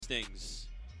things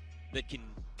that can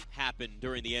happen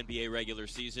during the NBA regular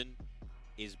season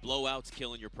is blowouts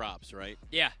killing your props, right?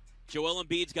 Yeah. Joel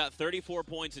Embiid's got 34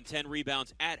 points and 10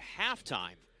 rebounds at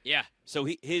halftime. Yeah. So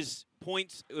his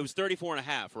points, it was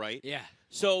 34.5, right? Yeah.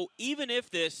 So even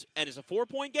if this, and it's a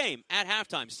 4-point game at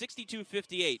halftime,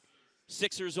 62-58,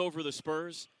 Sixers over the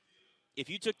Spurs, if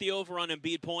you took the over on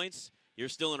Embiid points, you're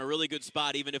still in a really good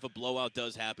spot, even if a blowout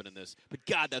does happen in this. But,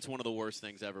 God, that's one of the worst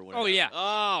things ever. Oh, yeah.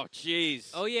 Oh, jeez.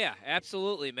 Oh, yeah,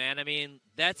 absolutely, man. I mean,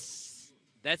 that's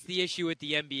the issue with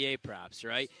the NBA props,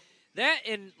 right? That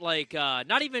and, like,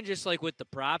 not even just, like, with the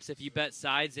props, if you bet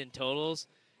sides and totals,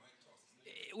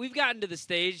 we've gotten to the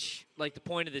stage, like, the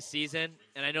point of the season,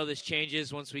 and I know this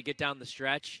changes once we get down the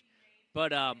stretch,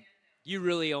 but you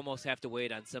really almost have to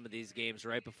wait on some of these games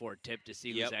right before tip to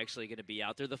see who's actually going to be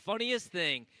out there. The funniest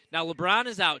thing, now LeBron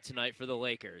is out tonight for the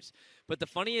Lakers, but the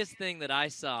funniest thing that I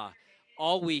saw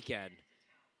all weekend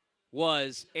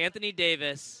was Anthony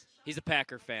Davis. He's a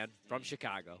Packer fan from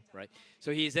Chicago, right?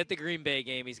 So he's at the Green Bay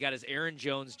game. He's got his Aaron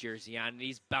Jones jersey on, and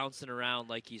he's bouncing around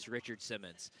like he's Richard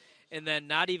Simmons. And then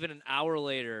not even an hour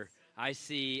later, I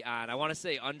see on, I want to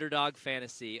say Underdog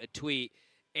Fantasy, a tweet,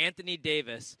 Anthony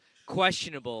Davis,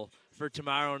 questionable for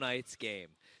tomorrow night's game.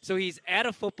 So he's at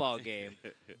a football game,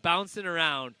 bouncing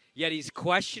around, yet he's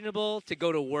questionable to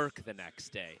go to work the next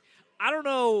day. I don't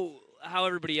know how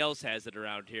everybody else has it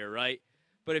around here, right?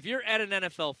 But if you're at an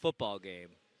NFL football game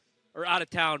or out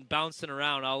of town bouncing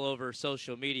around all over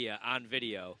social media on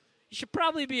video, you should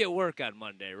probably be at work on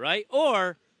Monday, right?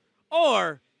 Or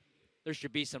there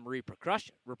should be some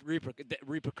repercussions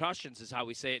is how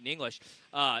we say it in English.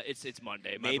 It's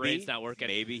Monday. My brain's not working.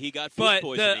 Maybe he got food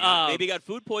poisoning. Maybe he got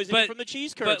food poisoning from the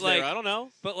cheese curds there. I don't know.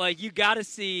 But, like, you got to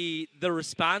see the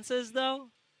responses, though,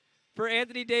 for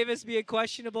Anthony Davis being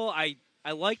questionable. I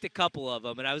liked a couple of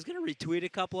them, and I was going to retweet a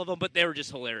couple of them, but they were just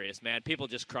hilarious, man. People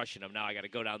just crushing them. Now I got to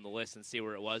go down the list and see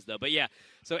where it was, though. But, yeah,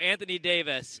 so Anthony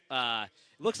Davis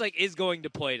looks like is going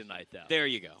to play tonight, though. There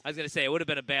you go. I was going to say it would have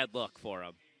been a bad look for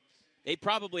him. They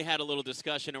probably had a little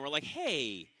discussion and were like,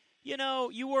 hey, you know,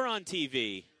 you were on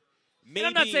TV. Maybe. And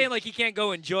I'm not saying, like, he can't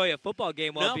go enjoy a football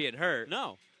game while being hurt.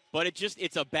 No. But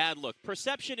it's a bad look.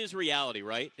 Perception is reality,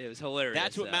 right? It was hilarious.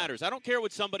 That's what matters. I don't care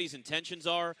what somebody's intentions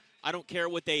are. I don't care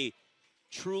what they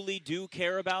truly do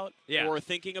care about or are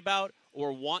thinking about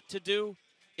or want to do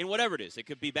in whatever it is. It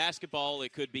could be basketball.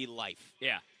 It could be life.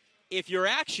 Yeah. If your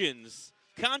actions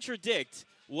contradict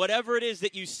whatever it is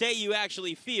that you say you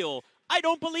actually feel, I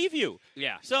don't believe you.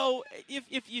 Yeah. So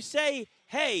if you say,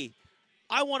 hey,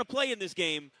 I want to play in this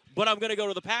game, but I'm going to go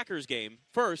to the Packers game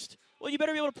first, well, you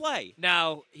better be able to play.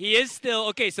 Now, he is still,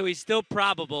 okay, so he's still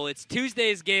probable. It's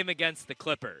Tuesday's game against the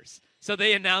Clippers. So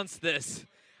they announced this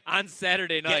on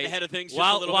Saturday night. Getting ahead of things just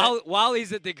a little bit. While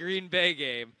he's at the Green Bay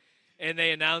game, and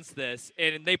they announced this.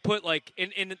 And they put, like,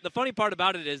 and the funny part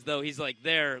about it is, though, he's, like,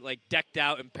 there, like, decked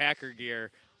out in Packer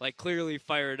gear, like, clearly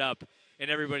fired up. And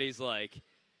everybody's like,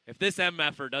 if this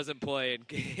MFer doesn't play, and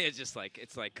it's just like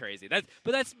crazy.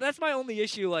 That's my only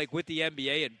issue, like, with the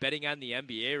NBA and betting on the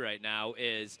NBA right now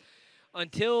is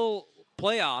until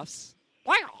playoffs.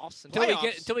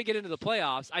 Until we get into the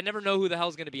playoffs, I never know who the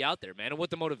hell's going to be out there, man, and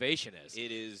what the motivation is.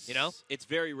 It is, you know, it's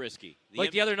very risky.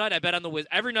 The other night, I bet on the Wizards.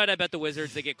 Every night, I bet the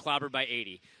Wizards. They get clobbered by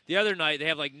 80. The other night, they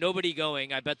have like nobody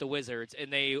going. I bet the Wizards,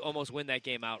 and they almost win that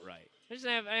game outright.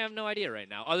 I have no idea right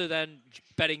now, other than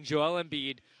betting Joel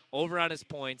Embiid over on his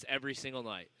points every single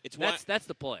night. That's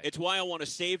the play. It's why I want to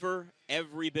savor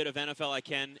every bit of NFL I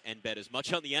can and bet as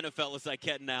much on the NFL as I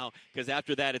can now, because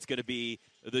after that, it's going to be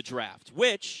the draft,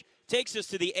 which takes us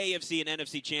to the AFC and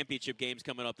NFC championship games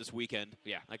coming up this weekend.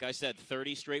 Yeah. Like I said,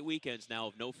 30 straight weekends now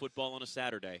of no football on a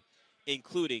Saturday,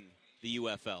 including the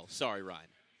UFL. Sorry, Ryan,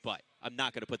 but I'm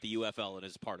not going to put the UFL in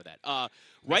as part of that.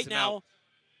 Right now,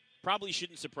 probably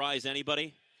shouldn't surprise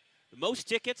anybody. The most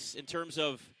tickets in terms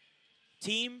of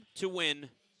team to win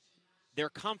their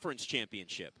conference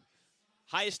championship.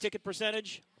 Highest ticket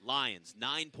percentage, Lions,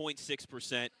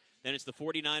 9.6%. Then it's the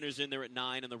 49ers in there at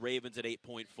 9 and the Ravens at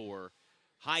 8.4%.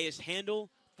 Highest handle,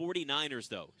 49ers,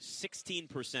 though,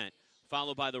 16%,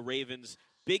 followed by the Ravens.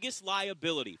 Biggest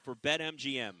liability for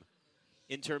BetMGM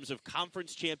in terms of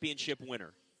conference championship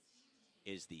winner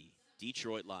is the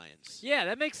Detroit Lions. Yeah,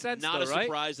 that makes sense, Not though, a right?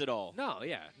 surprise at all. No.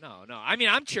 I mean,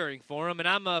 I'm cheering for them, and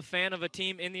I'm a fan of a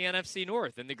team in the NFC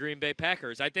North, in the Green Bay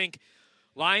Packers. I think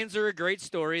Lions are a great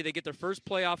story. They get their first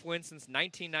playoff win since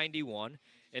 1991.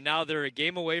 and now they're a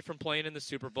game away from playing in the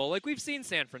Super Bowl. Like, we've seen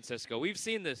San Francisco. We've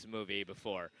seen this movie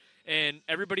before. And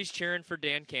everybody's cheering for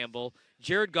Dan Campbell.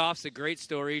 Jared Goff's a great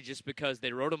story just because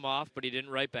they wrote him off, but he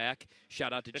didn't write back.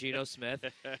 Shout out to Geno Smith.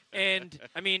 And,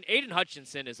 I mean, Aiden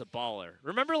Hutchinson is a baller.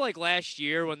 Remember, like, last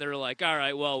year when they were like, all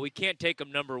right, well, we can't take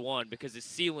him number one because his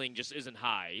ceiling just isn't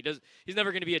high. He's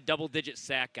never going to be a double-digit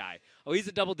sack guy. Oh, he's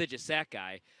a double-digit sack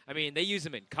guy. I mean, they use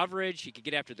him in coverage. He could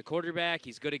get after the quarterback.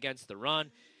 He's good against the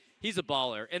run. He's a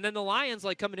baller. And then the Lions,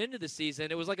 like, coming into the season,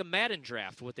 it was like a Madden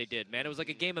draft what they did, man. It was like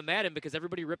a game of Madden because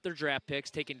everybody ripped their draft picks,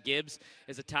 taking Gibbs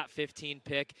as a top 15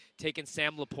 pick, taking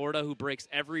Sam Laporta, who breaks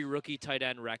every rookie tight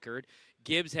end record.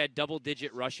 Gibbs had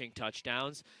double-digit rushing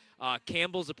touchdowns.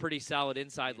 Campbell's a pretty solid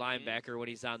inside linebacker when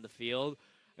he's on the field.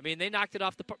 I mean, they knocked it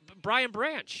off the park. Brian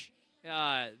Branch,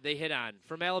 they hit on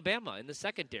from Alabama in the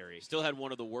secondary. Still had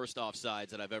one of the worst offsides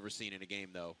that I've ever seen in a game,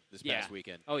 though, this past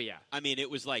weekend. Oh, yeah. I mean, it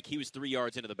was like he was 3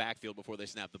 yards into the backfield before they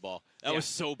snapped the ball. That was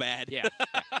so bad. Yeah.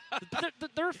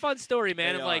 They're a fun story,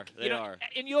 man. They are.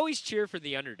 And you always cheer for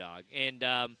the underdog. And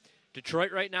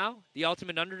Detroit right now, the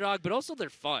ultimate underdog, but also they're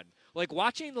fun. Like,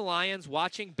 watching the Lions,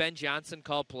 watching Ben Johnson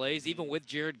call plays, even with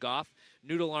Jared Goff,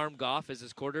 Noodle Arm Goff as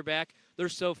his quarterback, they're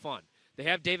so fun. They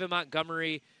have David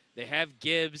Montgomery. They have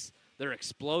Gibbs. They're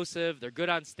explosive. They're good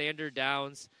on standard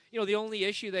downs. You know, the only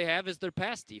issue they have is their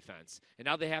pass defense. And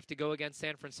now they have to go against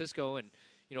San Francisco and,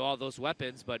 you know, all those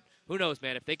weapons. But who knows,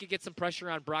 man. If they could get some pressure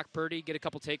on Brock Purdy, get a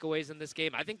couple takeaways in this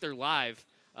game, I think they're live.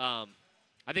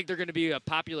 I think they're going to be a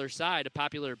popular side, a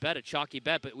popular bet, a chalky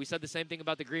bet. But we said the same thing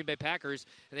about the Green Bay Packers,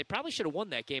 and they probably should have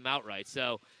won that game outright.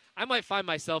 So I might find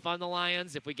myself on the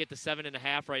Lions if we get to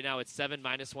 7.5. Right now it's 7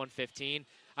 minus 115.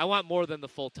 I want more than the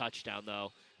full touchdown,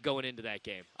 though, going into that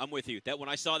game. I'm with you. That when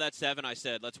I saw that 7, I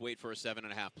said, let's wait for a 7.5.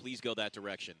 Please go that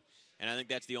direction. And I think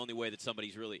that's the only way that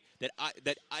somebody's really that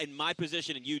I in my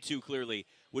position, and you too clearly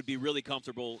would be really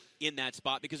comfortable in that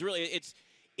spot, because really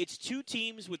it's two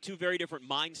teams with two very different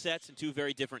mindsets and two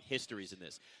very different histories in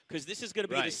this. Because this is going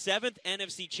to be the 7th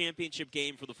NFC Championship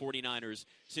game for the 49ers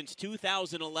since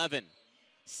 2011.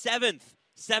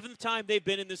 Seventh time they've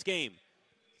been in this game.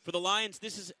 For the Lions,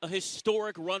 this is a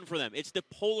historic run for them. It's the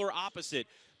polar opposite.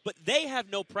 But they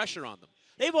have no pressure on them.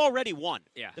 They've already won.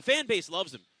 Yeah. The fan base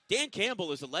loves them. Dan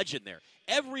Campbell is a legend there.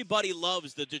 Everybody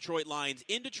loves the Detroit Lions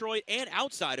in Detroit and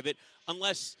outside of it,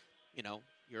 unless, you know,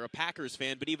 you're a Packers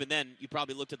fan. But even then, you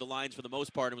probably looked at the Lions for the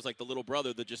most part and it was like the little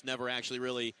brother that just never actually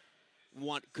really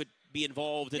could be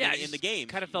involved in the game.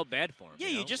 Kind of felt bad for him. Yeah,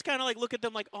 you know? You just kind of like look at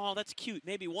them like, oh, that's cute.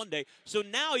 Maybe one day. So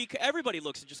now everybody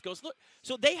looks and just goes, look.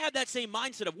 So they have that same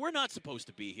mindset of we're not supposed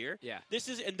to be here. Yeah.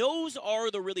 And those are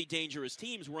the really dangerous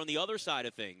teams. We're on the other side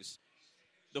of things.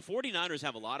 The 49ers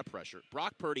have a lot of pressure.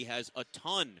 Brock Purdy has a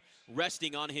ton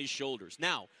resting on his shoulders.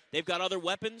 Now, they've got other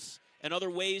weapons and other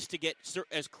ways to get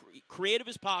as creative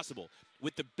as possible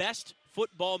with the best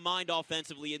football mind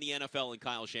offensively in the NFL in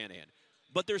Kyle Shanahan.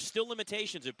 But there's still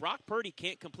limitations. If Brock Purdy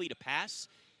can't complete a pass,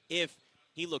 if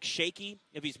he looks shaky,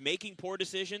 if he's making poor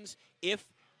decisions, if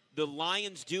the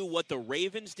Lions do what the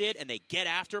Ravens did and they get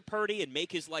after Purdy and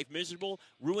make his life miserable,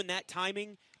 ruin that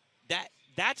timing,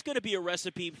 that's going to be a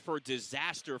recipe for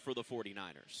disaster for the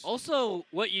 49ers. Also,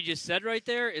 what you just said right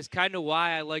there is kind of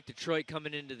why I like Detroit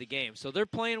coming into the game. So they're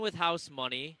playing with house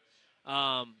money.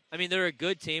 I mean, they're a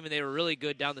good team, and they were really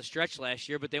good down the stretch last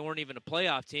year, but they weren't even a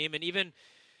playoff team. And even,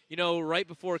 you know, right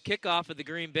before kickoff of the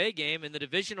Green Bay game in the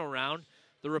divisional round,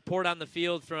 the report on the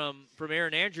field from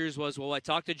Aaron Andrews was, well, I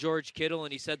talked to George Kittle,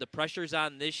 and he said the pressure's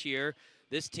on this year.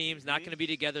 This team's not going to be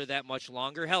together that much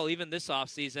longer. Hell, even this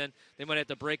offseason, they might have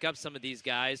to break up some of these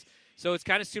guys. So it's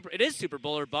kind of it is Super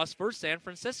Bowl or bust for San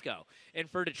Francisco. And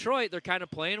for Detroit, they're kind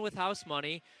of playing with house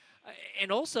money.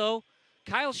 And also,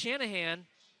 Kyle Shanahan,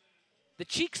 the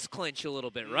cheeks clench a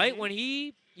little bit, right? When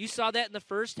you saw that in the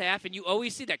first half, and you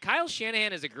always see that. Kyle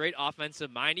Shanahan is a great offensive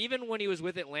mind. Even when he was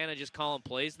with Atlanta just calling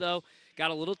plays, though,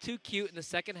 got a little too cute in the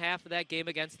second half of that game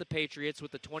against the Patriots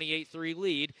with the 28-3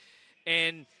 lead.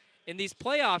 And in these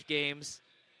playoff games,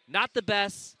 not the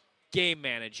best game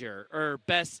manager or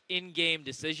best in-game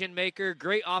decision maker.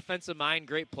 Great offensive mind,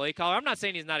 great play caller. I'm not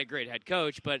saying he's not a great head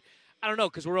coach, but I don't know,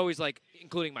 because we're always like,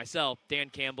 including myself, Dan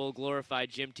Campbell,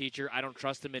 glorified gym teacher. I don't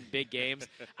trust him in big games.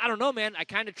 I don't know, man. I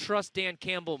kind of trust Dan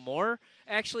Campbell more,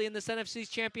 actually, in this NFC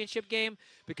Championship game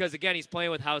because, again, he's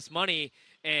playing with house money.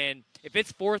 And if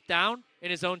it's 4th down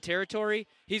in his own territory,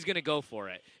 he's going to go for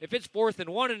it. If it's 4th and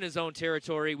 1 in his own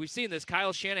territory, we've seen this.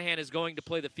 Kyle Shanahan is going to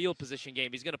play the field position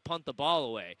game. He's going to punt the ball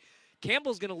away.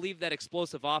 Campbell's going to leave that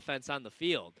explosive offense on the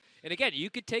field. And, again, you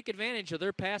could take advantage of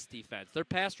their pass defense. Their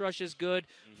pass rush is good.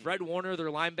 Fred Warner, their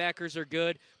linebackers are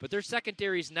good. But their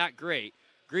secondary is not great.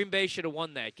 Green Bay should have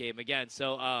won that game again.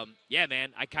 So, yeah,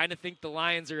 man, I kind of think the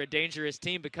Lions are a dangerous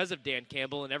team because of Dan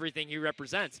Campbell and everything he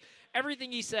represents.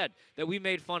 Everything he said that we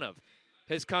made fun of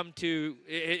has come to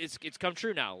it's come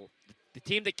true now. The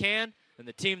team that can and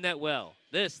the team that will.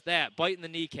 This, that, biting the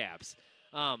kneecaps.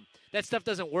 That stuff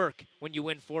doesn't work when you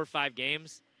win 4 or 5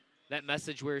 games. That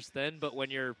message wears thin. But when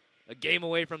you're a game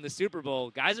away from the Super Bowl,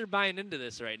 guys are buying into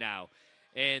this right now.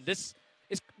 And this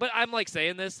is, but I'm like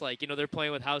saying this, like, they're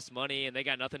playing with house money and they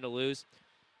got nothing to lose.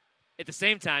 At the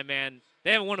same time, man,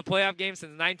 they haven't won a playoff game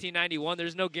since 1991.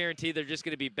 There's no guarantee they're just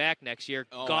going to be back next year.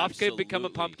 Oh, Goff absolutely. could become a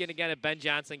pumpkin again if Ben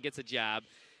Johnson gets a job.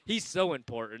 He's so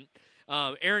important.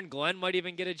 Aaron Glenn might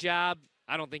even get a job.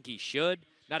 I don't think he should.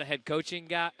 Not a head coaching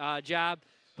job.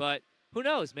 But who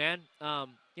knows, man?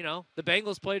 The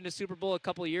Bengals played in the Super Bowl a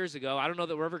couple of years ago. I don't know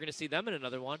that we're ever going to see them in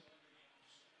another one.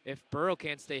 If Burrow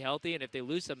can't stay healthy and if they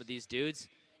lose some of these dudes,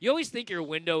 you always think your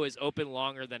window is open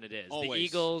longer than it is. Always. The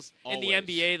Eagles, in the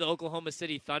NBA, the Oklahoma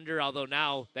City Thunder, although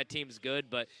now that team's good.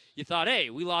 But you thought,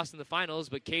 hey, we lost in the finals,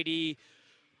 but KD,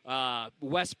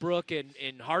 Westbrook,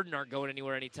 and Harden aren't going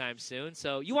anywhere anytime soon.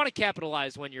 So you want to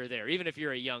capitalize when you're there, even if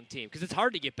you're a young team, because it's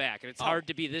hard to get back, and it's hard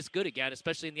to be this good again,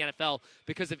 especially in the NFL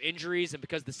because of injuries and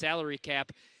because the salary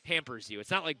cap hampers you.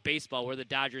 It's not like baseball where the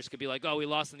Dodgers could be like, oh, we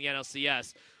lost in the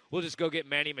NLCS. We'll just go get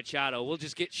Manny Machado. We'll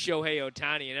just get Shohei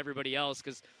Ohtani and everybody else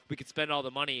because we could spend all the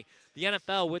money. The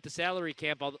NFL with the salary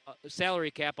cap,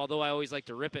 although I always like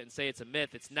to rip it and say it's a myth,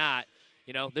 it's not.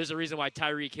 There's a reason why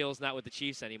Tyreek Hill's not with the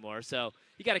Chiefs anymore. So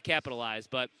you got to capitalize.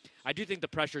 But I do think the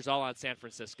pressure's all on San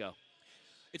Francisco.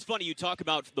 It's funny, you talk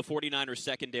about the 49ers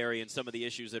secondary and some of the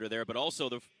issues that are there, but also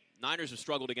the Niners have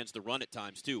struggled against the run at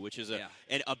times, too, which is a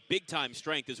big-time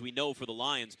strength, as we know, for the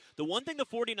Lions. The one thing the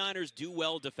 49ers do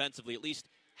well defensively, at least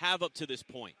have up to this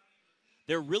point,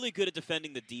 they're really good at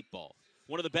defending the deep ball.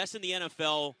 One of the best in the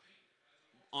NFL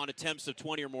on attempts of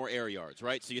 20 or more air yards,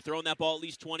 right? So you're throwing that ball at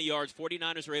least 20 yards.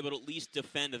 49ers are able to at least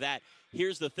defend that.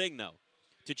 Here's the thing, though.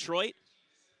 Detroit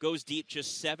goes deep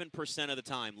just 7% of the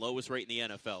time, lowest rate in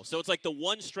the NFL. So it's like the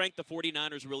one strength the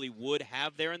 49ers really would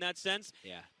have there in that sense.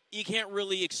 Yeah. You can't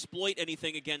really exploit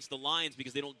anything against the Lions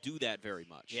because they don't do that very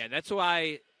much. Yeah, that's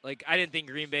why, I didn't think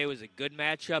Green Bay was a good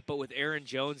matchup, but with Aaron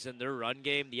Jones and their run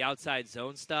game, the outside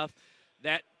zone stuff,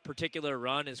 that particular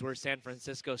run is where San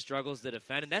Francisco struggles to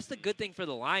defend. And that's the good thing for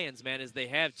the Lions, man, is they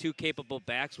have 2 capable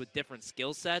backs with different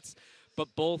skill sets, but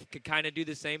both could kind of do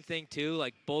the same thing, too.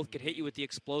 Like, both could hit you with the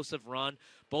explosive run.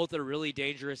 Both are really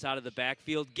dangerous out of the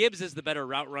backfield. Gibbs is the better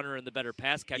route runner and the better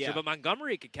pass catcher, but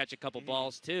Montgomery could catch a couple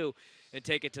balls, too, and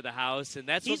take it to the house. And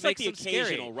that's what makes him scary. He's like the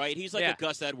occasional, right? He's like a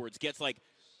Gus Edwards. Gets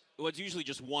it's usually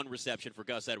just one reception for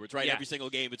Gus Edwards, right? Yeah. Every single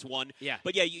game it's one. Yeah.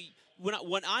 But,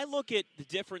 when I look at the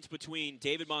difference between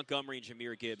David Montgomery and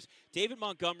Jahmyr Gibbs, David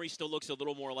Montgomery still looks a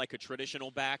little more like a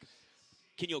traditional back.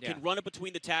 Can run it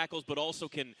between the tackles, but also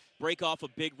can break off a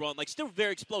big run. Still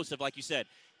very explosive, like you said.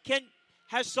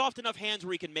 Has soft enough hands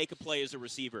where he can make a play as a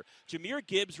receiver. Jahmyr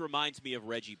Gibbs reminds me of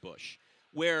Reggie Bush,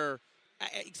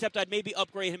 except I'd maybe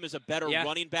upgrade him as a better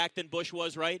running back than Bush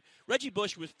was, right? Reggie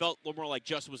Bush felt a little more like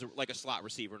like a slot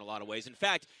receiver in a lot of ways. In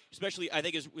fact, especially I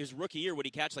think his rookie year, would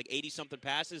he catch 80-something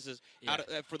passes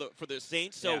for the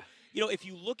Saints? So, if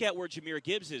you look at where Jahmyr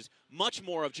Gibbs is, much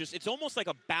more of it's almost like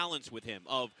a balance with him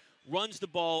of runs the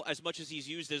ball as much as he's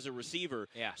used as a receiver.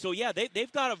 Yeah. So,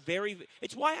 they've got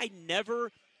it's why I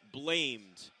never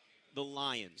blamed the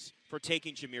Lions for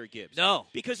taking Jahmyr Gibbs. No.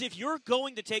 Because if you're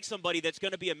going to take somebody that's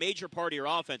going to be a major part of your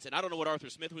offense, and I don't know what Arthur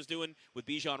Smith was doing with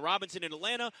Bijan Robinson in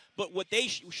Atlanta, but what they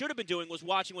should have been doing was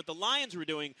watching what the Lions were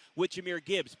doing with Jahmyr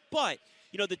Gibbs. But,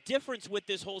 the difference with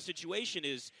this whole situation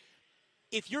is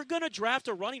if you're going to draft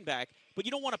a running back, but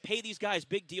you don't want to pay these guys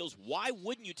big deals, why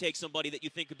wouldn't you take somebody that you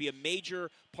think could be a major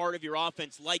part of your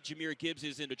offense like Jahmyr Gibbs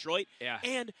is in Detroit? Yeah.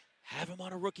 And have him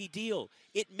on a rookie deal.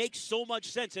 It makes so much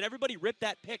sense. And everybody ripped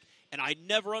that pick, and I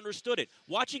never understood it.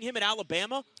 Watching him at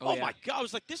Alabama, my God, I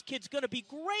was like, this kid's going to be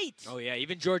great. Oh, yeah,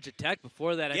 even Georgia Tech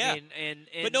before that. I mean,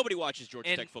 but nobody watches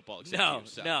Georgia Tech football except you,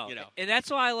 so, No. And that's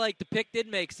why, the pick did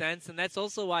make sense, and that's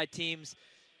also why teams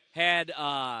had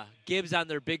Gibbs on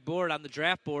their big board, on the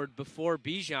draft board, before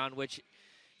Bijan, which,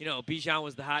 Bijan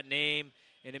was the hot name,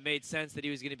 and it made sense that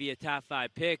he was going to be a top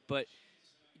 5 pick, but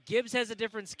Gibbs has a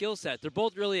different skill set. They're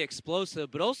both really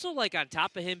explosive, but also, on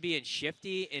top of him being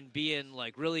shifty and being,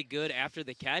 really good after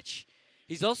the catch,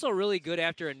 he's also really good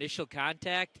after initial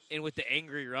contact and with the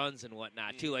angry runs and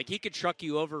whatnot, too. He could truck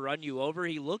you over, run you over.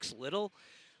 He looks little,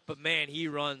 but, man, he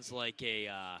runs like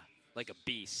a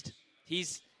beast.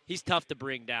 He's he's tough to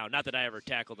bring down. Not that I ever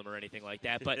tackled him or anything like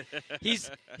that, but he's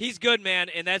good, man,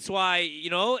 and that's why,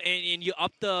 and you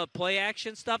up the play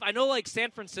action stuff. I know, like,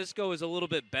 San Francisco is a little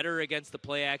bit better against the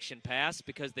play action pass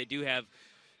because they do have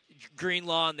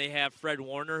Greenlaw and they have Fred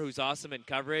Warner, who's awesome in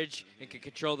coverage and can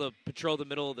patrol the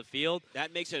middle of the field.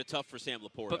 That makes it tough for Sam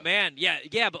Laporta. But man,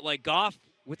 but like Goff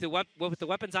with the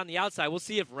weapons on the outside, we'll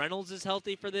see if Reynolds is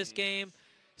healthy for this game.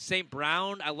 St.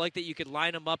 Brown, I like that you could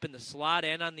line him up in the slot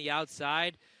and on the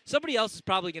outside. Somebody else is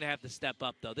probably going to have to step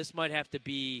up, though. This might have to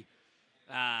be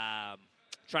trying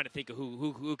to think of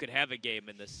who could have a game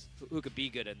in this, who could be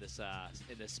good in this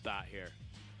spot here.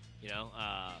 Yeah.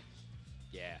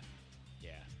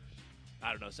 I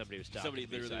don't know. Somebody was talking. Somebody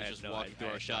to me, literally so was just no walking through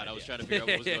our shot. idea. I was trying to figure out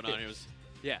what was going on. It was,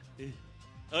 yeah.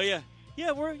 Oh yeah,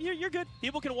 you're good.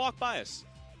 People can walk by us.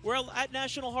 We're at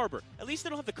National Harbor. At least they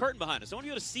don't have the curtain behind us. I want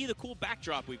you to see the cool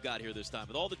backdrop we've got here this time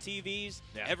with all the TVs,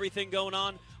 everything going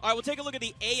on. All right, we'll take a look at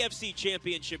the AFC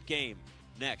Championship game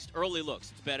next. Early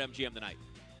looks. It's BetMGM tonight.